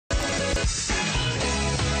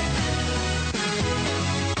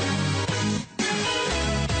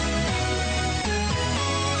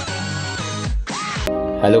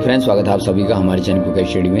Hello friends, स्वागत है आप सभी का हमारे चैनल क्विकर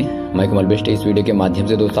स्टडीम में। मैं कमल बेस्ट। इस वीडियो के माध्यम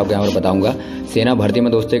से दोस्तों आपको यहाँ पर बताऊंगा सेना भर्ती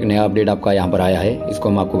में दोस्तों एक नया अपडेट आपका यहाँ पर आया है। इसको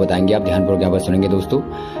हम आपको बताएंगे, आप ध्यानपूर्वक यहाँ पर सुनेंगे दोस्तों।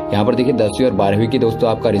 यहाँ पर देखिए 10वीं और 12वीं की दोस्तों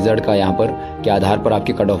आपका रिजल्ट का यहाँ पर के आधार पर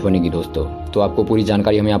आपकी कट ऑफ बनेगी दोस्तों। तो आपको पूरी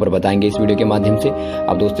जानकारी हम यहाँ पर बताएंगे इस वीडियो के माध्यम से।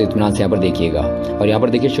 आप दोस्तों इत्मीनान से यहाँ पर देखिएगा। और यहाँ पर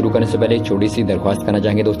देखिए शुरू करने से पहले एक छोटी सी दरख्वास्त करना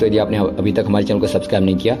चाहेंगे दोस्तों, यदि आपने अभी तक हमारे चैनल को सब्सक्राइब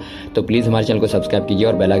नहीं किया तो प्लीज़ हमारे चैनल को सब्सक्राइब कीजिए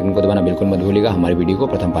और बेल आइकन को दबाना बिल्कुल मत भूलिएगा हमारे वीडियो को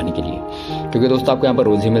प्रथम पाने के लिए, क्योंकि दोस्तों आपको यहाँ पर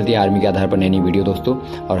रोज ही मिलती है आर्मी के आधार पर नई नई वीडियो दोस्तों,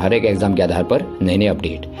 और हर एक एग्जाम के आधार पर नए नए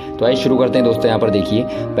अपडेट। तो आइए शुरू करते हैं दोस्तों। यहाँ पर देखिए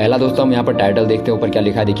पहला दोस्तों हम यहाँ पर टाइटल देखते हैं, ऊपर क्या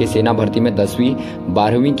लिखा है देखिए, सेना भर्ती में 10वीं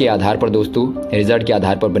 12वीं के आधार पर दोस्तों रिजल्ट के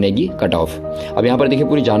आधार पर बनेगी कट ऑफ। अब यहाँ पर देखिए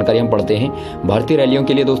पूरी जानकारी हम पढ़ते हैं। भर्ती रैलियों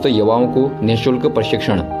के लिए दोस्तों युवाओं को निःशुल्क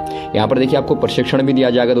प्रशिक्षण, यहाँ पर देखिए आपको प्रशिक्षण भी दिया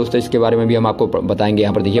जाएगा दोस्तों। इसके बारे में भी हम आपको बताएंगे।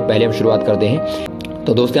 यहाँ पर देखिए पहले हम शुरुआत करते हैं।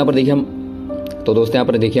 तो दोस्तों यहाँ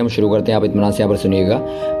पर देखिए हम शुरू करते हैं। आप इत्मीनान से यहाँ पर सुनिएगा।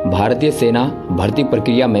 भारतीय सेना भर्ती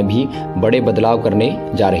प्रक्रिया में भी बड़े बदलाव करने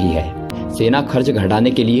जा रही है। सेना खर्च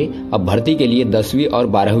घटाने के लिए अब भर्ती के लिए 10वीं और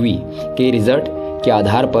 12वीं के रिजल्ट के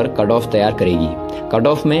आधार पर कट ऑफ तैयार करेगी। कट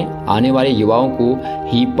ऑफ में आने वाले युवाओं को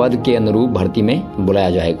ही पद के अनुरूप भर्ती में बुलाया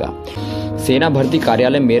जाएगा। सेना भर्ती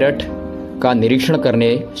कार्यालय मेरठ का निरीक्षण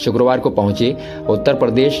करने शुक्रवार को पहुंचे उत्तर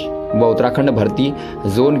प्रदेश व उत्तराखंड भर्ती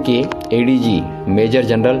जोन के एडीजी मेजर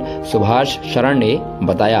जनरल सुभाष शरण ने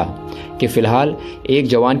बताया कि फिलहाल एक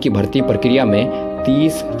जवान की भर्ती प्रक्रिया में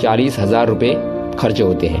 30-40 हजार रुपये खर्च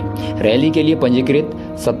होते हैं। रैली के लिए पंजीकृत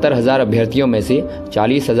 70,000 अभ्यर्थियों में से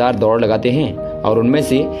 40,000 दौड़ लगाते हैं और उनमें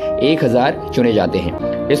से 1,000 चुने जाते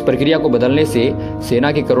हैं। इस प्रक्रिया को बदलने से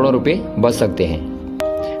सेना के करोड़ों रुपए बच सकते हैं।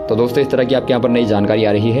 तो दोस्तों इस तरह की आपके यहाँ पर नई जानकारी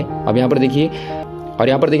आ रही है। अब यहाँ पर देखिए, और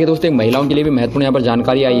यहाँ पर देखिए दोस्तों एक महिलाओं के लिए भी महत्वपूर्ण यहाँ पर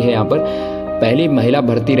जानकारी आई है। यहाँ पर पहली महिला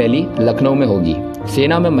भर्ती रैली लखनऊ में होगी।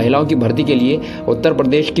 सेना में महिलाओं की भर्ती के लिए उत्तर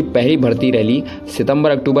प्रदेश की पहली भर्ती रैली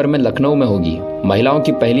सितंबर-अक्टूबर में लखनऊ में होगी। महिलाओं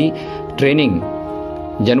की पहली ट्रेनिंग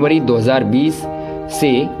जनवरी 2020 से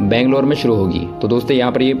बेंगलोर में शुरू होगी। तो दोस्तों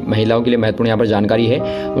यहाँ पर ये महिलाओं के लिए महत्वपूर्ण यहाँ पर जानकारी है।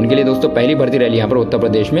 उनके लिए दोस्तों पहली भर्ती रैली यहाँ पर उत्तर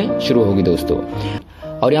प्रदेश में शुरू होगी दोस्तों।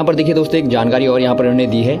 और यहाँ पर देखिए दोस्तों एक जानकारी और यहाँ पर उन्होंने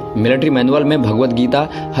दी है। मिलिट्री मैनुअल में भगवत गीता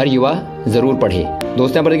हर युवा जरूर पढ़े। दोस्तों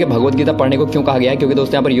यहाँ पर देखिए भगवत गीता पढ़ने को क्यों कहा गया है, क्योंकि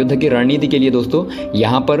दोस्तों यहाँ पर युद्ध की रणनीति के लिए दोस्तों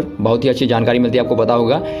यहाँ पर बहुत ही अच्छी जानकारी मिलती है। आपको पता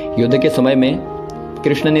होगा युद्ध के समय में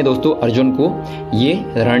कृष्ण ने दोस्तों अर्जुन को ये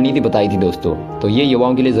रणनीति बताई थी दोस्तों। तो ये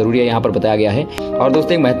युवाओं के लिए जरूरी है, यहाँ पर बताया गया है। और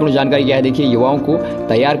दोस्तों एक महत्वपूर्ण जानकारी क्या है देखिए, युवाओं को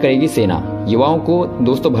तैयार करेगी सेना। युवाओं को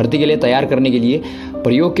दोस्तों भर्ती के लिए तैयार करने के लिए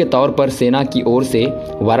प्रयोग के तौर पर सेना की ओर से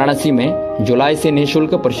वाराणसी में जुलाई से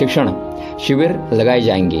निःशुल्क प्रशिक्षण शिविर लगाए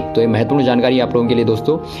जाएंगे। तो ये महत्वपूर्ण जानकारी आप लोगों के लिए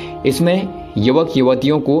दोस्तों। इसमें युवक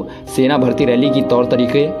युवतियों को सेना भर्ती रैली की तौर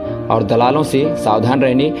तरीके और दलालों से सावधान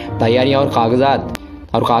रहने, तैयारियां और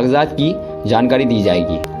कागजात की जानकारी दी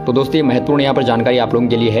जाएगी। तो दोस्तों ये महत्वपूर्ण यहाँ पर जानकारी आप लोगों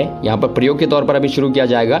के लिए है। यहाँ पर प्रयोग के तौर पर अभी शुरू किया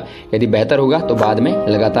जाएगा, यदि बेहतर होगा तो बाद में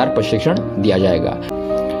लगातार प्रशिक्षण दिया जाएगा।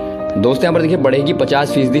 दोस्तों यहाँ पर देखिए बढ़ेगी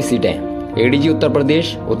 50% सीटें। एडीजी उत्तर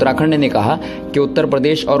प्रदेश उत्तराखंड ने कहा कि उत्तर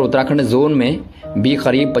प्रदेश और उत्तराखंड जोन में भी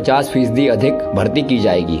करीब 50% अधिक भर्ती की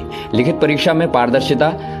जाएगी। लिखित परीक्षा में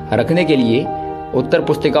पारदर्शिता रखने के लिए उत्तर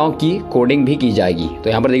पुस्तिकाओं की कोडिंग भी की जाएगी। तो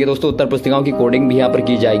यहाँ पर देखिए दोस्तों उत्तर पुस्तिकाओं की कोडिंग भी यहाँ पर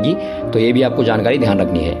की जाएगी। तो ये भी आपको जानकारी ध्यान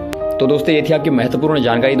रखनी है। तो दोस्तों ये थी आपकी महत्वपूर्ण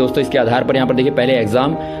जानकारी दोस्तों। इसके आधार पर यहाँ पर देखिए पहले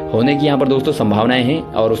एग्जाम होने की यहाँ पर दोस्तों संभावनाएं हैं,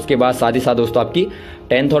 और उसके बाद साथ ही साथ दोस्तों आपकी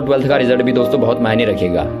 10th और 12th का रिजल्ट भी दोस्तों बहुत मायने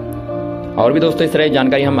रखेगा। और भी दोस्तों इस तरह की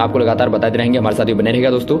जानकारी हम आपको लगातार बताते रहेंगे। हमारे साथ भी बने रहेगा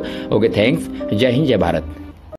दोस्तों। Okay, thanks. जय हिंद, जय भारत।